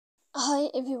Hi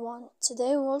everyone,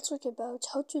 today we will talk about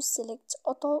how to select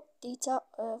auto data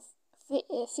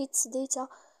fits data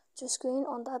to screen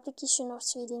on the application of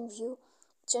TradingView.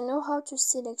 To know how to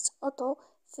select auto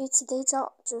fits data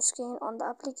to screen on the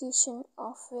application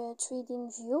of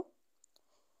TradingView,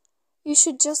 you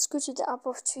should just go to the app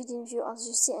of TradingView as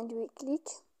you see and we click.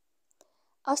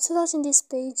 After that, in this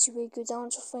page we go down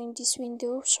to find this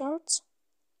window chart.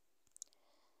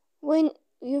 When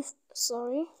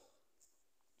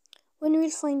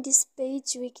we'll find this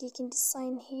page, we click in the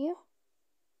sign here,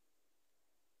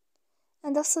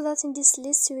 and after that in this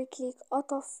list we click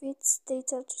auto fits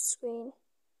data to screen.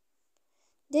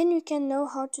 Then you can know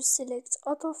how to select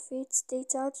auto fits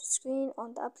data to screen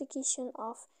on the application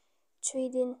of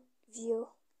TradingView.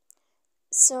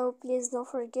 So please don't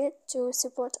forget to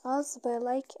support us by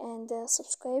like and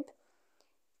subscribe.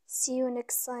 See you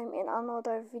next time in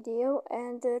another video,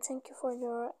 and thank you for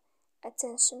your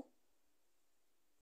attention.